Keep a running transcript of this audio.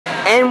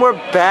And we're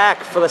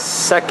back for the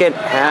second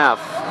half.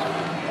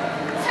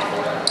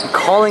 I'm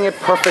calling it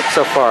perfect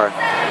so far.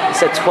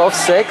 It's at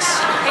 12-6,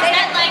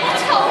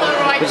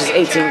 which is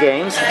 18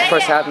 games.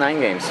 First half, 9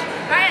 games.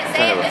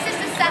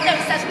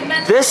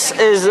 This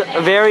is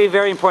a very,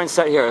 very important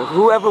set here.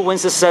 Whoever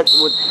wins this set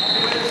would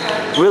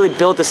really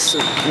build this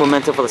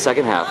momentum for the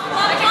second half.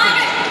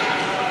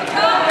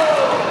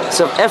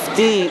 So if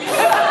FD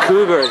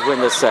Cougars win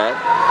this set,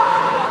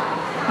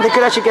 they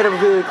could actually get a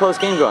really close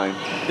game going.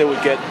 They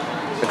would get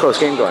a close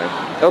game going.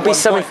 It'll be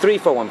 7-3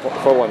 for one.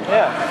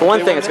 Yeah. For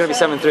one thing, it's going to be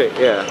 7-3.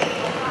 Yeah.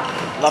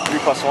 Not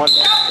 3+1 though.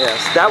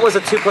 Yes. That was a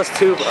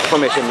 2+2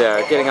 formation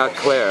there, getting out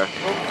Claire.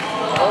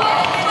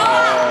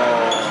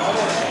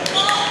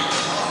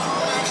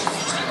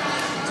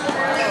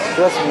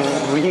 That's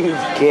really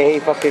gay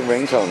fucking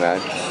ringtone,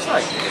 man. It's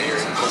not gay or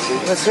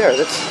something. Let's hear it.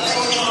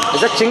 Is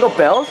that Jingle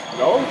Bells?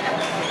 No.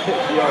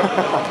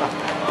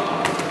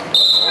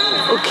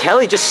 Oh,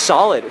 Kelly just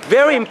solid.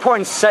 Very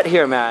important set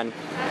here, man.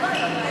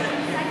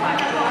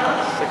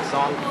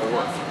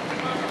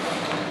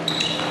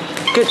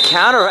 6-on-4. Good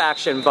counter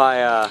action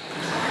by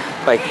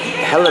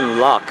Helen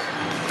Locke.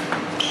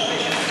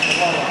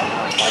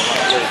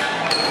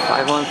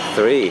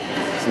 5-on-3.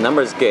 It's a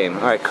numbers game.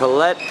 All right,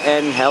 Colette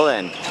and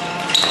Helen.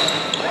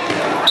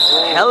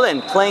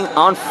 Helen playing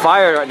on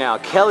fire right now.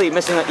 Kelly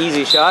missing an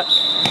easy shot.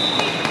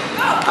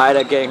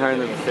 Ida getting her in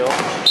the field.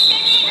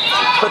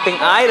 Clipping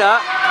Ida.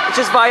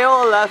 Just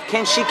Viola left.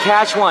 Can she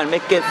catch one?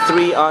 Make it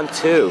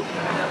 3-on-2.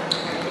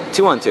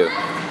 2-on-2.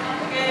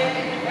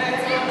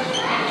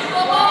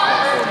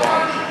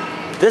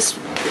 This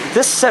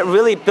set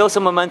really built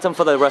some momentum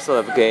for the rest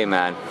of the game,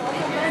 man.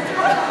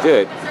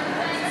 Good.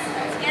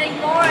 It's getting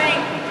boring.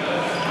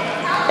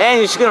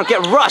 And she's gonna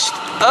get rushed.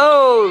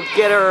 Oh,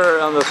 get her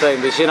on the thing.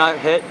 Did she not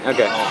hit?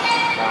 Okay.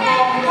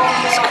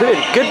 It's good.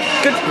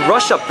 Good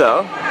rush up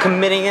though.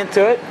 Committing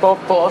into it.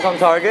 Both balls on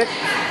target.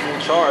 In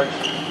charge.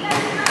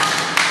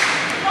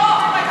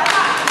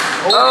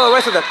 Oh,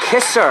 right to the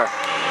kisser.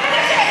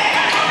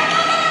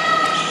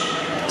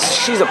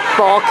 She's a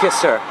ball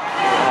kisser.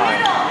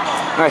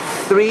 All right,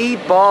 3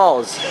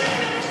 balls.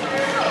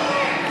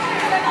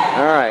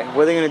 All right,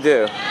 what are they gonna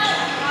do?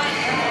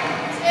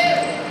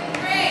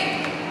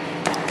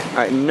 All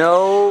right,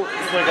 no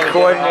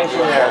coordination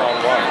there.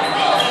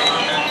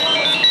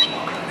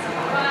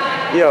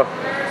 Yo,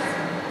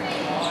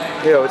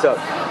 what's up?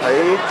 Are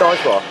you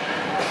dodgeball?